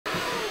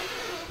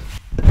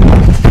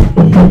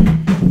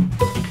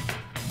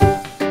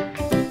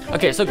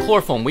Okay, so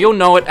chloroform, we all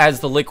know it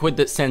as the liquid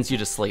that sends you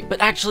to sleep, but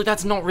actually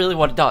that's not really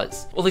what it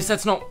does. Or at least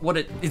that's not what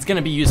it is going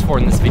to be used for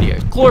in this video.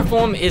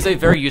 Chloroform is a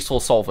very useful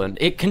solvent.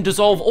 It can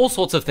dissolve all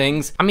sorts of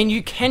things. I mean,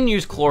 you can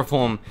use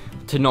chloroform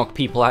to knock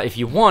people out if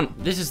you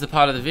want. This is the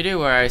part of the video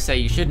where I say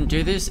you shouldn't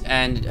do this,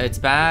 and it's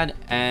bad,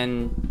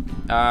 and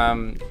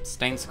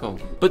stains school.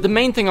 But the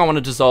main thing I want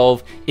to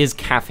dissolve is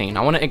caffeine.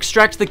 I want to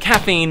extract the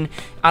caffeine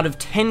out of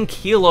 10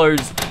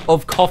 kilos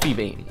of coffee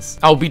beans.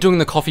 I'll be doing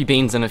the coffee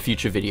beans in a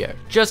future video,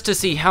 just to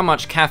see how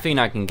much caffeine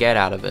I can get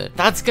out of it.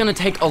 That's gonna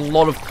take a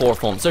lot of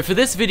chloroform. So for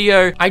this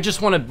video, I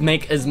just want to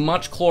make as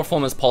much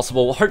chloroform as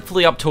possible,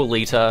 hopefully up to 1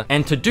 liter.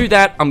 And to do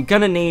that, I'm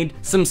gonna need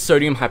some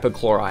sodium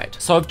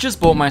hypochlorite. So I've just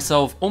bought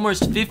myself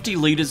almost 50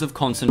 liters of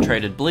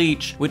concentrated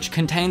bleach, which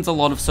contains a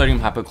lot of sodium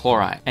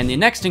hypochlorite. And the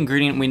next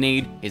ingredient we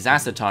need is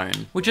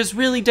acetone, which is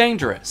really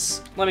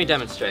dangerous. Let me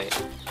demonstrate.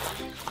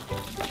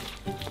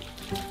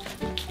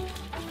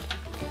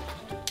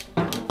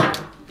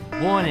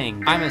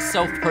 Warning, I'm a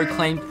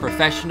self-proclaimed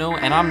professional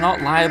and I'm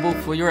not liable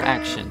for your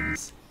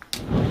actions.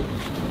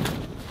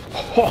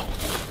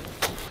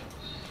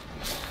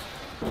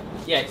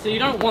 Yeah, so you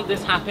don't want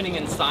this happening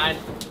inside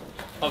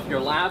of your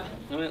lab.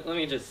 Let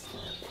me just.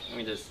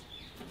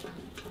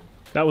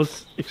 That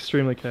was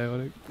extremely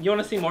chaotic. You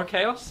want to see more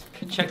chaos?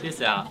 Check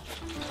this out.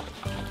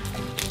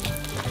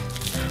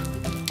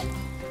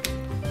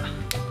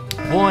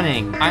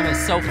 Warning, I'm a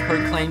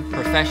self-proclaimed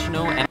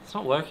professional and it's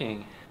not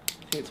working. I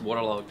think it's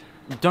waterlogged.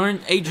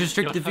 Don't age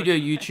restrict the video,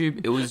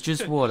 YouTube. It was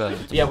just water.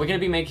 Yeah, we're gonna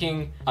be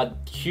making a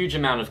huge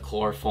amount of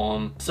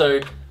chloroform.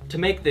 So to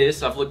make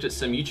this, I've looked at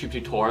some YouTube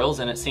tutorials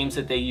and it seems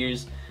that they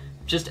use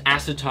just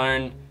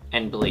acetone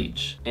and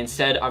bleach.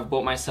 Instead, I've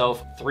bought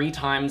myself 3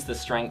 times the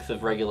strength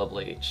of regular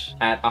bleach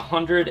at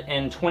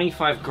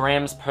 125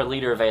 grams per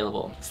liter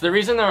available. So the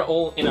reason they're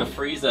all in a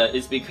freezer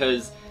is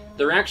because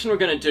the reaction we're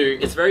gonna do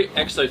is very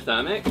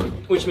exothermic,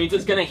 which means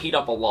it's gonna heat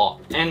up a lot.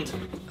 And,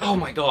 oh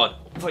my god,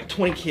 it's like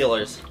 20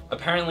 kilos.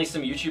 Apparently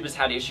some YouTubers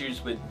had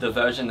issues with the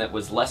version that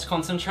was less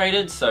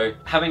concentrated, so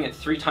having it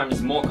 3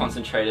 times more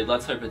concentrated,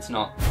 let's hope it's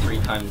not 3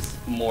 times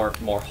more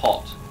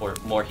hot, or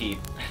more heat.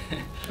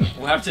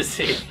 We'll have to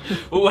see.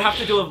 We'll have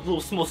to do a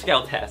little small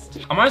scale test.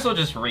 I might as well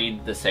just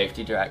read the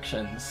safety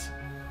directions.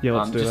 Yeah,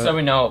 let's do just that. so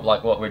we know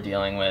like what we're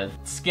dealing with.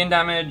 Skin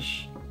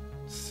damage,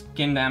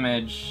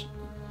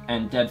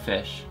 and dead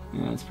fish.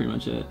 Yeah, that's pretty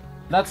much it.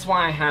 That's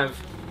why I have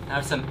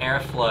some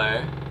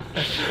airflow.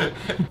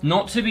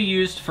 Not to be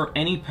used for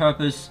any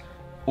purpose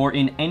or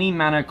in any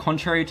manner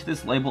contrary to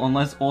this label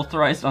unless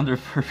authorized under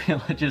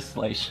appropriate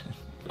legislation.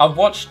 I've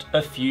watched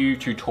a few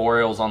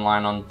tutorials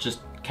online on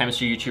just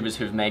chemistry YouTubers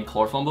who've made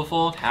chloroform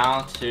before.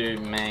 How to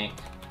make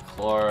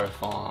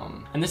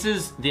chloroform. And this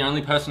is the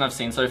only person I've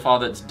seen so far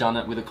that's done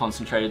it with a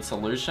concentrated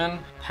solution.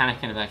 Panic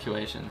and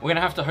evacuation. We're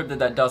gonna have to hope that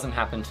that doesn't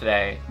happen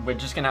today. We're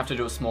just gonna have to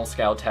do a small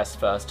scale test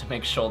first to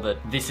make sure that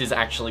this is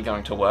actually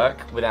going to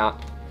work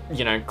without,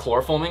 you know,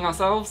 chloroforming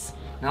ourselves.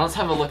 Now let's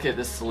have a look at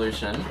this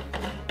solution.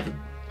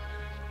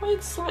 Well,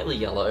 it's slightly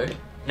yellow.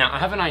 Now I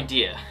have an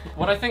idea.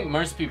 What I think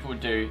most people would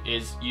do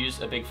is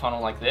use a big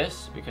funnel like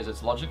this because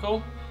it's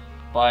logical,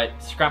 but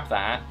scrap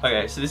that.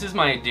 Okay, so this is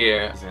my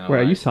idea. Wait,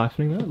 are you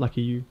siphoning that? Like,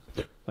 are you...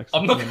 Like,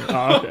 I'm not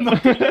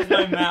gonna use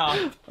my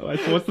mouth. Alright,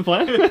 so what's the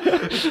plan?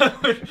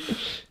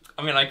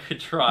 I mean, I could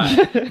try,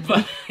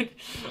 but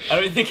I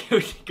don't think it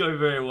would go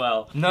very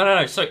well.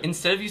 No, so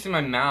instead of using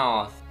my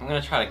mouth, I'm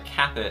gonna try to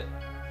cap it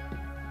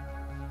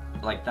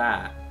like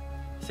that.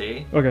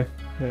 See? Okay,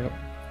 yeah.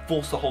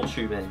 Force the whole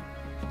tube in.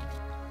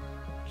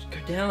 Just go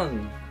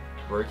down,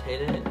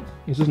 rotate it.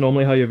 Is this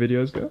normally how your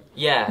videos go?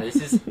 Yeah, this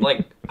is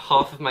like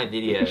half of my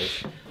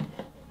videos.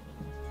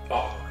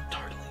 Oh,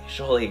 totally,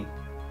 surely.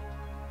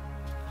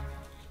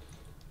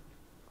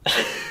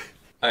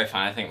 Oh,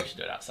 fine, I think we should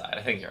do it outside.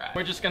 I think you're right.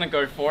 We're just gonna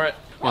go for it.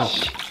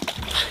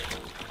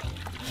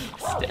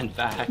 Stand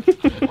back.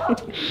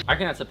 I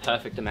reckon that's a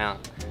perfect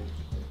amount.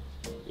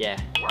 Yeah.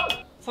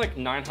 It's like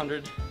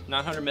 900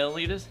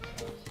 milliliters.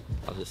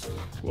 I'll just...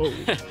 Whoa.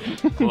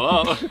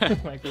 Whoa. Oh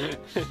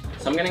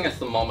So I'm getting a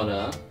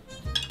thermometer.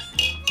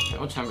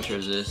 What temperature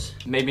is this?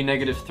 Maybe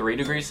 -3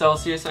 degrees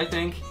Celsius, I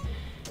think.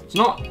 It's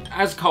not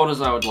as cold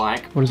as I would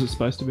like. What is it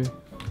supposed to be?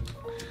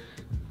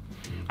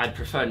 I'd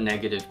prefer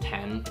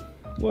 -10.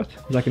 What? Is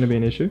that going to be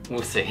an issue?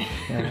 We'll see.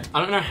 Yeah. I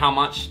don't know how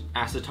much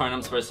acetone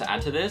I'm supposed to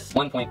add to this.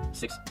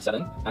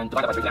 1.67 and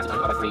divided by 3 acetone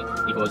divided by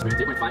 3 equals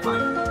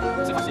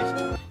 0.55.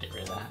 656. Get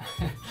rid of that.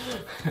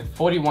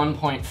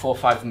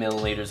 41.45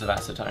 milliliters of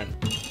acetone.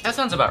 That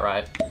sounds about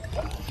right.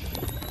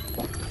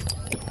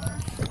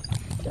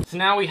 So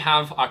now we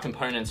have our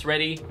components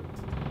ready.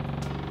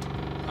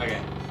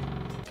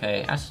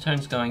 Okay,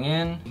 acetone's going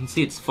in. You can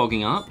see it's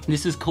fogging up.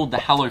 This is called the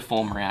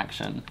haloform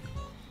reaction,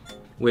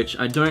 which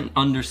I don't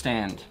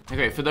understand.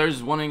 Okay, for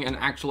those wanting an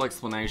actual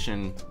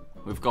explanation,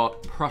 we've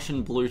got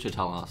Prussian blue to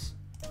tell us.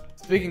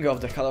 Speaking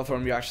of the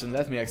Chloroform reaction,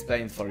 let me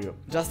explain it for you.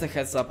 Just a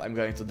heads up, I'm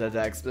going to do the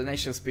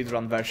explanation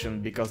speedrun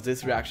version because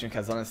this reaction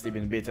has honestly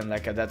been beaten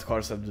like a dead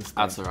horse at this point.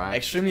 That's alright.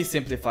 Extremely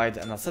simplified,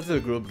 an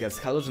acetyl group gets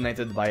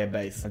halogenated by a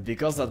base, and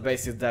because that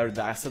base is there,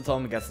 the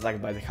acetone gets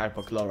attacked by the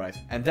hypochlorite.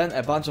 And then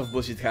a bunch of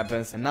bullshit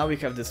happens, and now we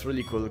have this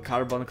really cool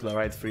carbon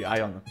chloride free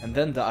ion. And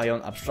then the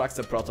ion abstracts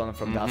a proton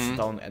from the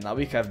acetone, and now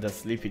we have the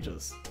sleepy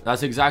juice.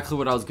 That's exactly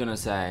what I was gonna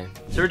say.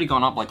 It's already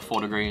gone up like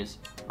 4 degrees.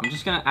 I'm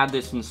just gonna add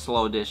this in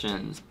slow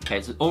additions. Okay,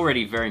 it's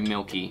already very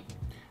milky.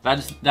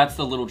 That's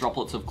the little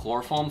droplets of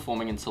chloroform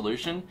forming in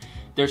solution.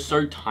 They're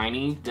so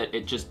tiny that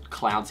it just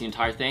clouds the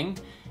entire thing.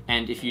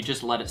 And if you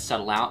just let it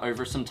settle out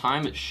over some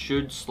time, it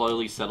should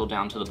slowly settle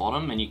down to the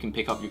bottom and you can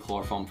pick up your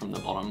chloroform from the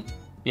bottom.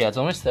 Yeah, it's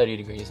almost 30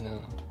 degrees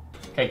now.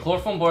 Okay,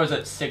 chloroform boils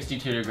at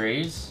 62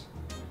 degrees.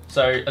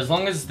 So as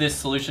long as this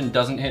solution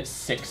doesn't hit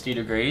 60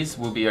 degrees,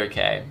 we'll be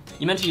okay.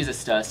 You meant to use a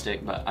stir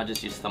stick, but I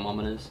just use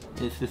thermometers.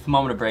 If the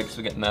thermometer breaks,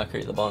 we get mercury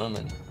at the bottom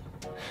and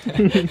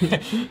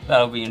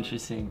that'll be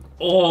interesting.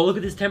 Oh, look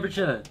at this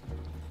temperature.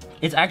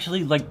 It's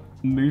actually like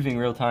moving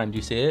real time. Do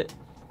you see it?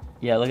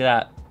 Yeah, look at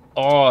that.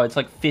 Oh, it's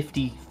like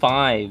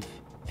 55,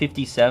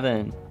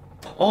 57.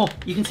 Oh,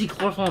 you can see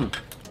chloroform.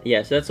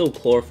 Yeah, so that's all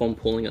chloroform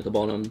pooling at the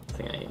bottom. I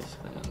think I use.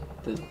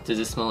 Does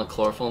it smell like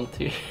chloroform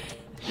too?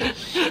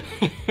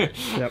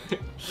 Yep.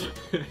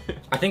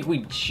 I think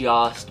we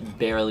just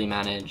barely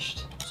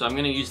managed. So I'm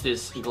gonna use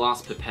this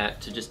glass pipette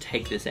to just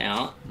take this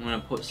out. I'm gonna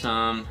put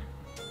some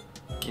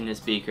in this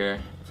beaker.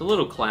 It's a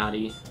little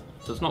cloudy,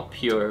 so it's not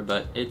pure,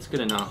 but it's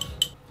good enough.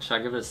 Should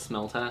I give it a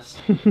smell test?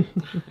 I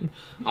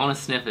wanna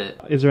sniff it.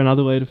 Is there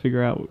another way to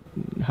figure out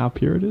how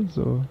pure it is,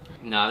 or?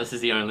 No, this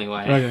is the only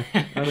way.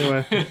 Okay,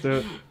 anyway, let's do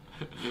it.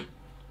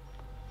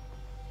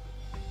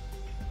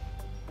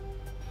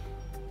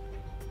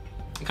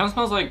 It kind of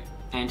smells like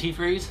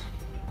antifreeze.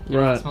 You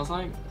know what it smells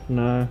like?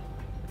 No.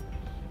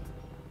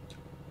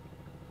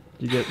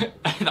 You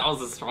get... That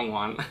was a strong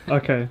one.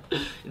 Okay.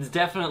 It's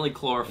definitely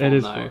chloroform, it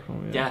is though.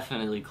 chloroform, yeah.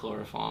 Definitely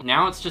chloroform.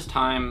 Now it's just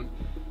time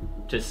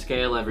to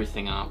scale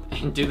everything up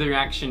and do the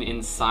reaction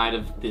inside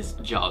of this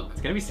jug.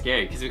 It's gonna be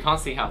scary because we can't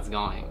see how it's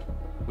going.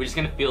 We're just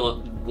gonna feel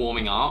it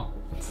warming up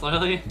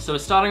slowly. So we're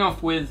starting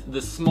off with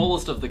the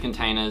smallest of the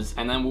containers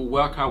and then we'll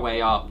work our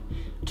way up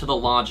to the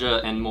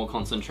larger and more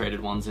concentrated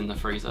ones in the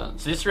freezer.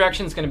 So this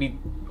reaction is going to be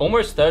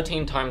almost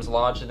 13 times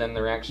larger than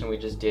the reaction we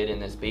just did in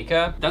this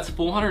beaker. That's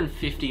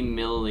 450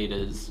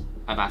 milliliters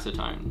of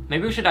acetone.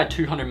 Maybe we should add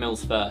 200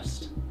 mils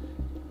first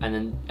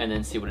and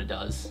then see what it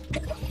does.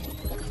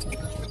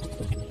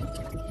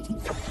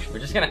 We're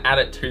just going to add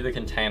it to the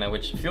container,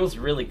 which feels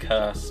really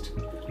cursed.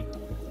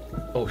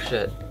 Oh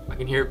shit, I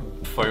can hear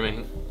it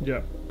foaming.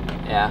 Yeah.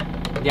 Yeah,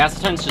 the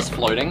acetone's just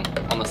floating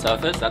on the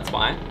surface, that's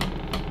fine.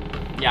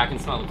 Yeah, I can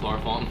smell the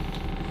chloroform.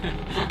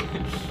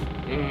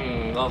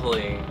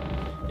 Lovely.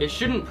 It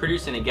shouldn't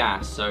produce any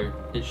gas, so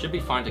it should be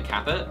fine to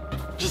cap it.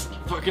 Just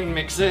fucking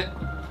mix it.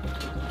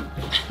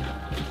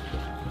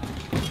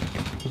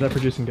 Is that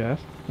producing gas?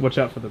 Watch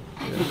out for the...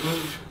 Yeah.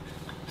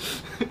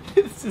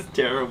 This is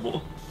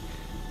terrible.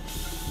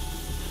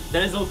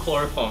 That is all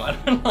chloroform, I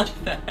don't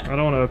like that. I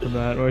don't want to open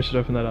that, or we should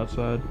open that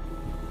outside.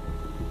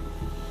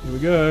 Here we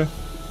go.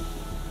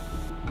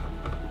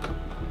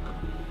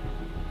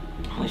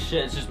 Holy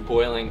shit, it's just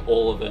boiling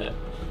all of it.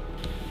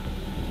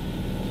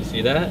 You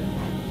see that?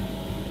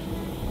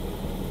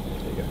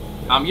 There you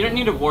go. You don't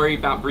need to worry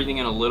about breathing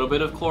in a little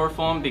bit of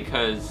chloroform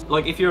because,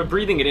 like, if you're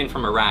breathing it in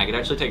from a rag, it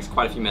actually takes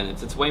quite a few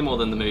minutes. It's way more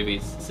than the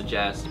movies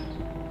suggest.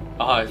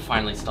 Oh, it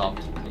finally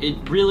stopped. It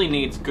really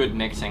needs good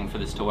mixing for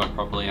this to work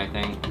properly, I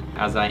think,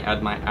 as I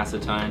add my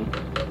acetone.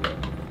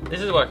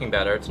 This is working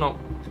better. It's not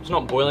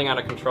boiling out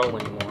of control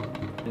anymore.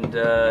 And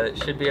it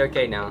should be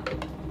okay now.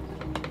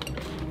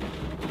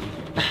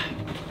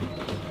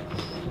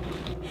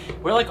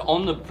 We're like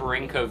on the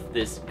brink of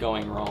this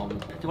going wrong. Do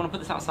you want to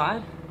put this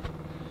outside?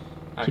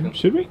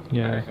 Should we?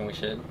 Yeah. I reckon we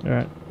should.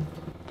 Alright.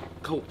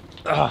 Cool.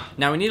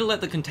 Now we need to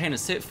let the container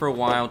sit for a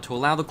while to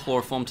allow the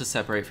chloroform to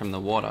separate from the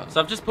water. So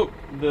I've just put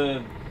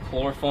the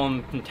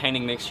chloroform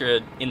containing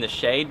mixture in the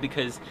shade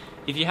because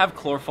if you have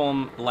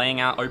chloroform laying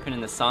out open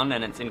in the sun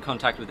and it's in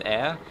contact with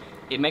air,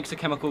 it makes a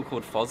chemical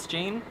called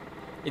phosgene.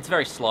 It's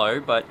very slow,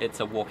 but it's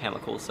a war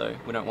chemical, so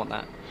we don't want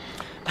that.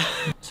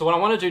 So what I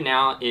want to do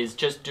now is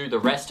just do the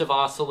rest of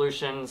our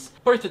solutions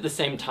both at the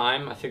same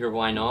time. I figure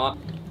why not.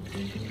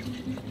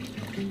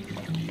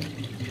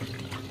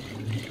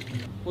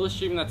 We'll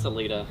assume that's a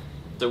liter.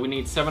 So we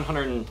need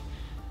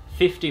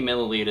 750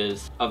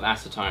 milliliters of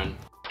acetone.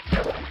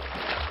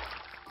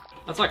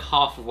 That's like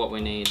half of what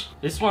we need.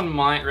 This one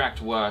might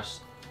react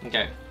worse.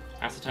 Okay,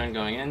 acetone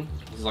going in.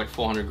 This is like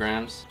 400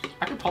 grams.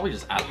 I could probably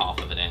just add half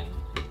of it in.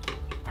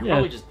 I could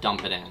probably just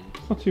dump it in.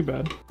 It's not too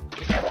bad.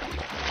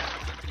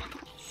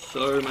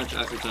 So much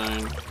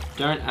acetone.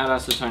 Don't add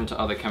acetone to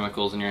other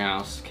chemicals in your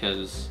house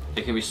because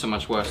it can be so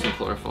much worse than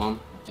chloroform.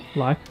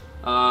 Like?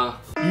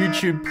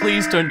 YouTube,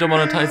 please don't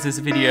demonetize this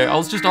video. I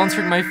was just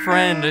answering my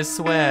friend, I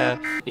swear.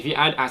 If you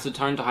add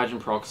acetone to hydrogen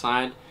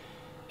peroxide,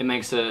 it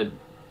makes an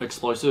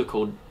explosive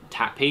called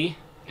TAPP.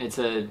 It's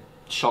a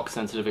shock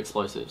sensitive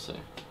explosive, so.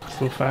 Just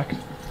a little fact.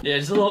 Yeah,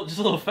 just a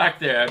little fact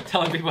there. I'm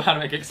telling people how to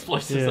make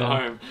explosives at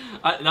home.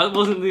 That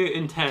wasn't the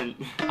intent.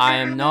 I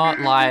am not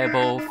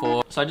liable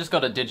for... So I just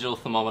got a digital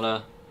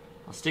thermometer.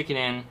 I'll stick it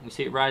in. You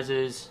see it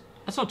rises.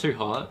 That's not too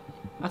hot.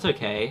 That's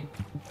okay.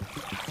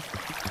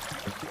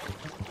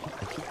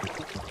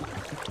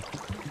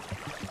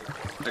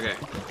 Okay.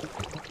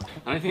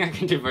 I don't think I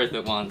can do both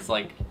at once.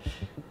 Like,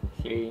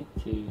 3,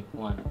 2,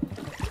 1.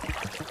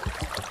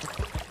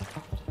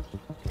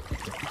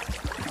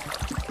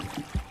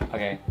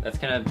 Okay, that's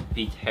gonna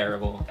be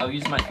terrible. I'll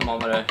use my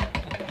thermometer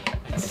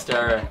and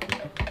stir.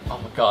 Oh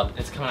my god,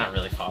 it's coming out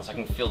really fast. I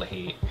can feel the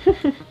heat.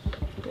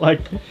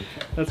 Like,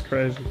 that's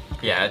crazy.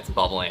 Yeah, it's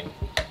bubbling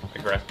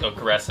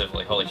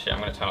aggressively. Holy shit, I'm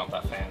gonna turn off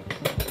that fan.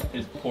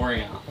 It's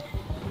pouring out.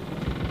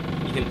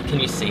 Can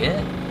you see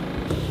it?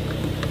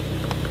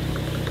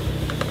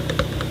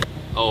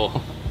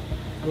 Oh,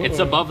 it's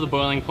above the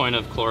boiling point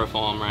of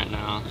chloroform right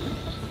now.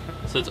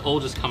 So it's all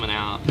just coming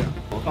out.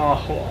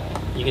 Oh.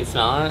 You can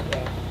smell it?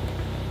 Yeah.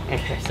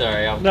 Okay,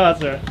 sorry, I'll No,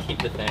 that's alright.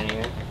 keep the fan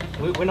here.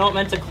 We're not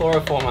meant to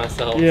chloroform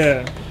ourselves.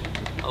 Yeah.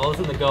 That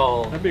wasn't the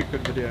goal. That'd be a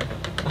good video.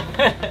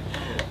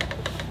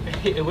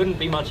 It wouldn't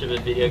be much of a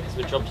video because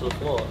we'd drop to the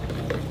floor.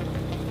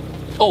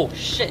 Oh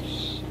shit!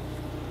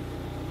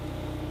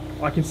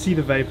 I can see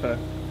the vapor.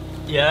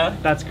 Yeah?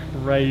 That's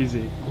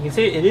crazy. You can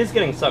see it is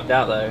getting sucked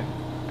out though.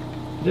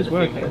 It is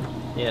working.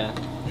 Yeah.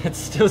 It's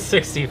still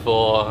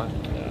 64.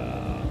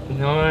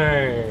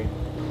 No.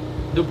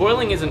 The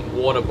boiling isn't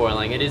water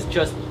boiling, it is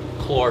just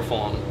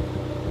chloroform.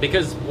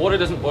 Because water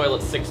doesn't boil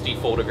at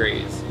 64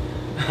 degrees.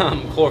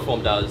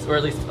 Chloroform does, or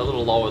at least a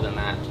little lower than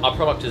that. Our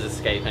product is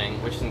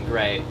escaping, which isn't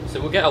great. So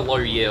we'll get a low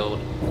yield.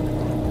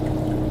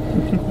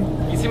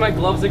 You see my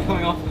gloves are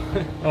coming off?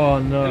 Oh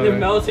no. And they're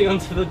melting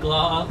onto the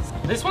glass.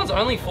 This one's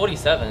only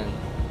 47.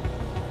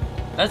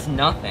 That's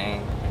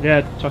nothing.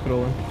 Yeah, chuck it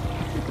all in.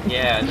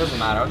 Yeah, it doesn't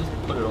matter, I'll just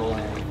put it all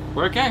in.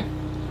 We're okay.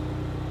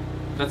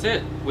 That's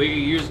it. We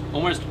used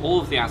almost all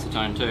of the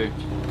acetone too.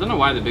 Don't know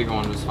why the bigger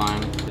one was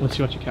fine. Unless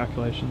you got your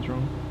calculations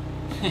wrong.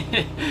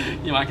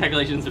 Yeah, my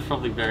calculations are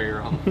probably very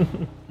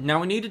wrong. Now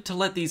we needed to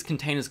let these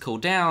containers cool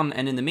down,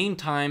 and in the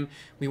meantime,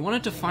 we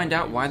wanted to find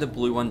out why the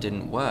blue one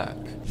didn't work.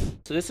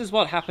 So this is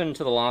what happened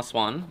to the last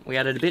one. We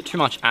added a bit too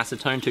much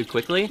acetone too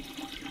quickly.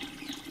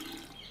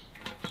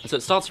 So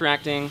it starts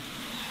reacting.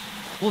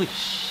 Holy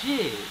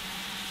shit!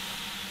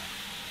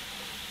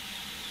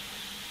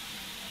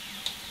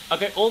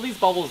 Okay, all these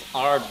bubbles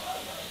are,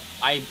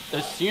 I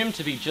assume,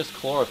 to be just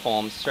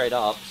chloroform straight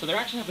up. So that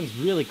actually happens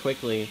really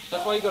quickly.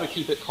 That's why you gotta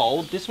keep it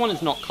cold. This one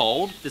is not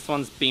cold. This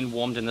one's been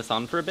warmed in the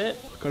sun for a bit.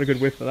 Got a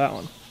good whiff for that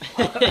one.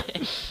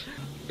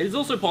 It is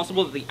also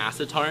possible that the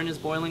acetone is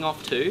boiling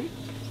off too.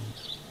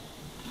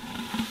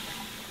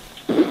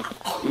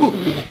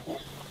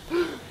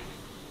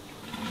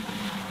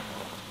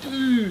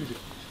 Dude!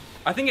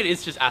 I think it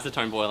is just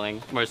acetone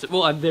boiling.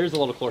 Well, there's a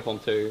lot of chloroform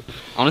too.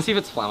 I wanna see if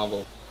it's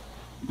flammable.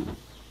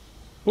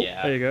 Ooh,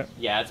 Yeah. there you go.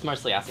 Yeah, it's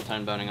mostly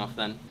acetone burning off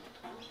then.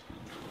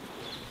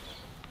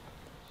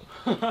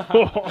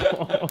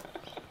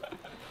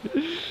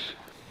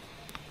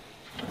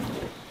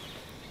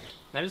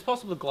 Maybe it's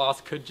possible the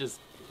glass could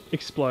just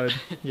Explode.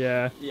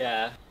 Yeah.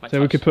 yeah.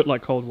 So we could put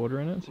like cold water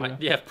in it. So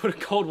Yeah, put a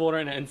cold water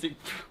in it and see.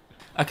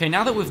 Okay,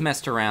 now that we've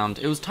messed around,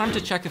 it was time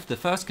to check if the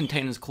first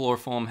container's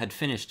chloroform had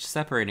finished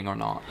separating or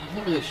not. I'm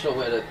not really sure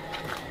where to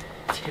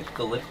tip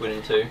the liquid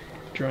into.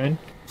 Drain.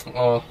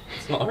 Oh,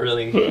 it's not a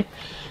really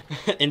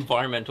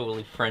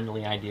environmentally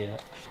friendly idea.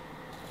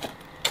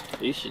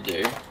 You should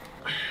do.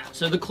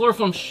 So the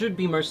chloroform should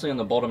be mostly on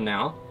the bottom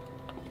now.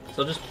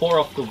 So I'll just pour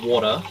off the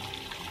water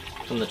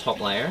from the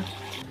top layer.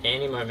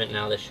 Any moment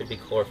now there should be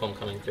chloroform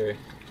coming through.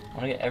 I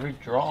want to get every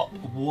drop.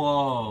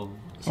 Whoa.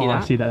 See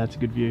that? I see that. That's a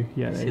good view.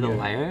 Yeah, there See you the go.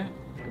 layer?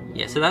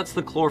 Yeah, so that's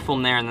the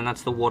chloroform there, and then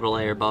that's the water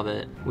layer above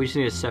it. We just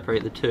need to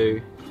separate the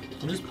two.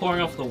 I'm just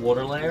pouring off the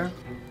water layer.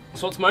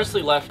 So what's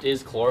mostly left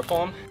is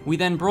chloroform. We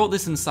then brought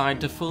this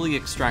inside to fully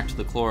extract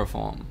the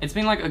chloroform. It's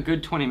been like a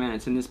good 20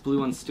 minutes and this blue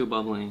one's still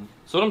bubbling.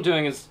 So what I'm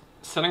doing is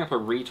setting up a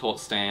retort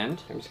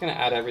stand. I'm just gonna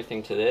add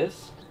everything to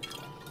this.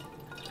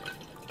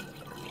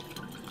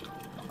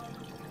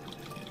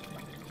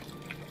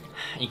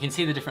 You can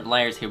see the different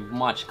layers here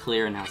much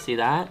clearer now. See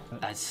that?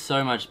 That's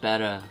so much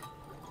better.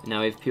 Now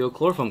we have pure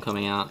chloroform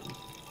coming out.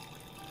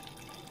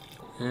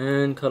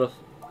 And cut off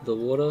the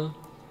water.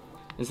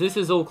 And so this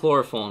is all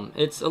chloroform.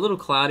 It's a little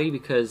cloudy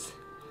because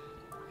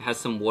it has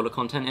some water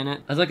content in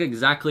it. That's like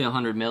exactly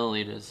 100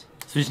 milliliters.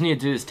 So we just need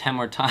to do this 10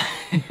 more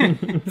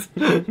times.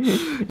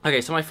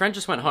 Okay, so my friend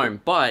just went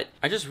home, but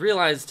I just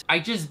realized I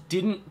just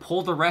didn't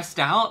pour the rest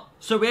out.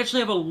 So we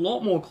actually have a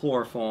lot more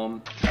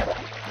chloroform.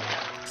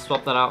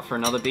 Swap that out for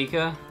another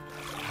beaker.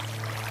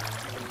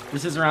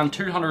 This is around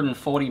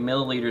 240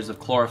 milliliters of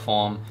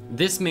chloroform.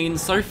 This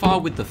means so far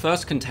with the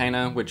first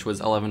container, which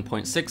was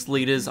 11.6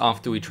 liters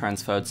after we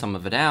transferred some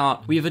of it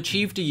out, we have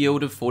achieved a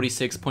yield of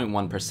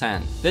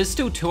 46.1%. There's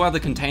still 2 other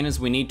containers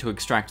we need to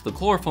extract the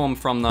chloroform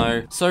from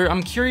though, so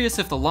I'm curious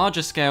if the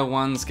larger scale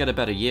ones get a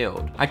better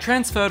yield. I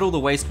transferred all the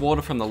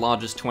wastewater from the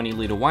largest 20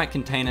 liter white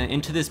container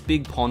into this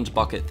big pond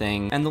bucket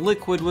thing, and the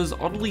liquid was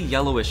oddly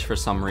yellowish for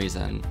some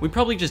reason. We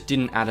probably just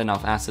didn't add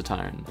enough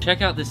acetone.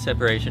 Check out this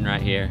separation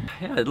right here.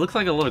 Yeah, it looks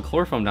like a lot of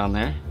chloroform down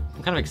there.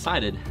 I'm kind of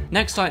excited.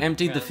 Next, I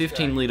emptied the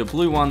 15 liter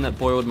blue one that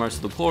boiled most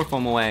of the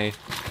chloroform away.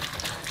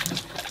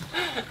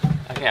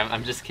 Okay,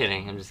 I'm just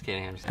kidding,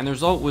 And the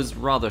result was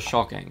rather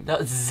shocking. That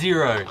was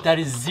 0. That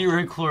is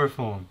 0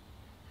 chloroform.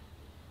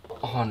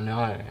 Oh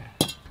no.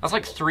 That's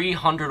like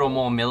 300 or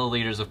more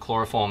milliliters of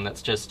chloroform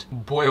that's just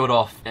boiled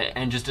off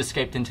and just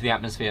escaped into the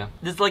atmosphere.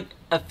 There's like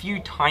a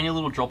few tiny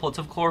little droplets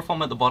of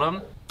chloroform at the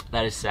bottom.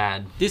 That is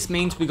sad. This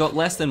means we got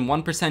less than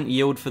 1%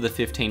 yield for the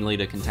 15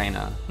 liter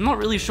container. I'm not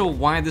really sure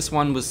why this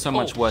one was so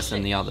much worse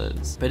than the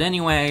others. But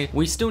anyway,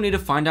 we still need to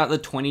find out the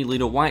 20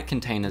 liter white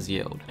container's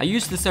yield. I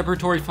used the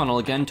separatory funnel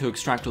again to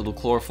extract all the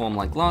chloroform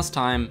like last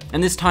time,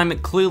 and this time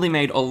it clearly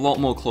made a lot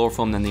more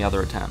chloroform than the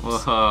other attempts.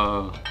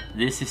 Whoa,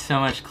 this is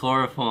so much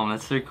chloroform,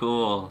 that's so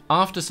cool.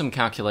 After some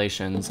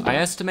calculations, I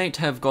estimate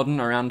to have gotten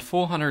around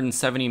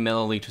 470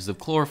 milliliters of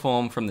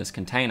chloroform from this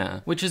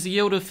container, which is a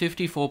yield of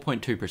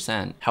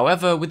 54.2%.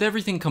 However, with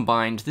everything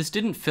combined, this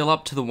didn't fill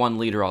up to the 1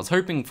 liter I was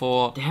hoping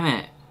for. Damn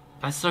it.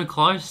 That's so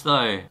close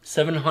though.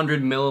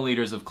 700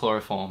 milliliters of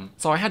chloroform.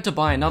 So I had to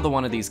buy another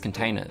one of these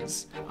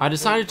containers. I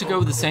decided to go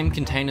with the same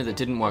container that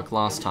didn't work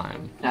last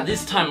time. Now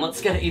this time,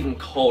 let's get it even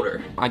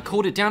colder. I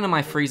cooled it down in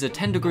my freezer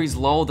 10 degrees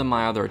lower than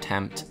my other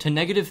attempt, to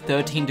negative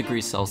 13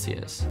 degrees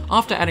Celsius.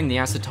 After adding the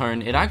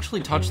acetone, it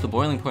actually touched the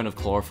boiling point of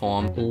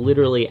chloroform.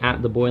 Literally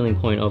at the boiling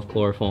point of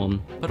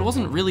chloroform. But it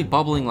wasn't really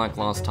bubbling like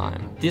last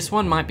time. This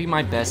one might be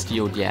my best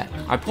yield yet.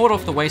 I poured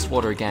off the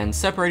wastewater again,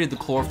 separated the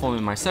chloroform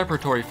in my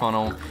separatory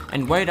funnel,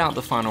 and weighed out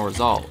the final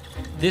result.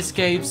 This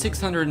gave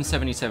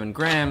 677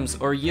 grams,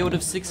 or a yield of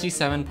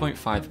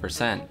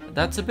 67.5%.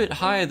 That's a bit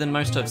higher than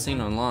most I've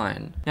seen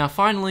online. Now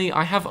finally,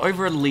 I have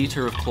over a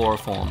liter of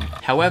chloroform.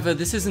 However,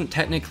 this isn't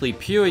technically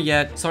pure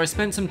yet, so I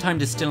spent some time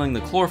distilling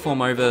the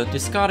chloroform over,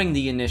 discarding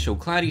the initial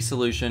cloudy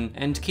solution,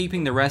 and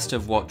keeping the rest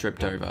of what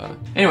dripped over.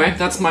 Anyway,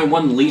 that's my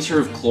 1 liter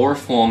of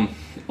chloroform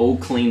all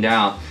cleaned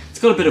out. It's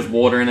got a bit of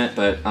water in it,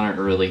 but I don't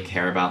really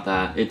care about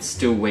that. It's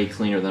still way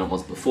cleaner than it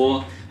was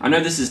before. I know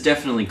this is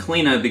definitely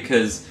cleaner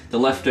because the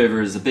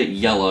leftover is a bit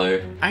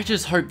yellow. I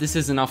just hope this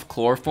is enough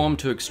chloroform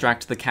to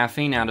extract the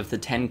caffeine out of the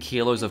 10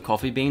 kilos of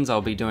coffee beans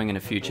I'll be doing in a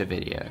future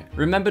video.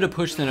 Remember to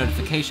push the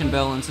notification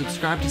bell and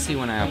subscribe to see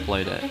when I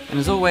upload it. And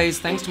as always,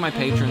 thanks to my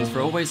patrons for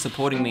always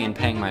supporting me and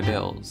paying my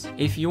bills.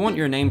 If you want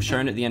your name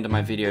shown at the end of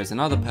my videos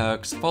and other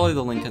perks, follow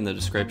the link in the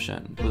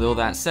description. With all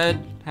that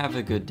said, have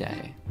a good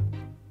day.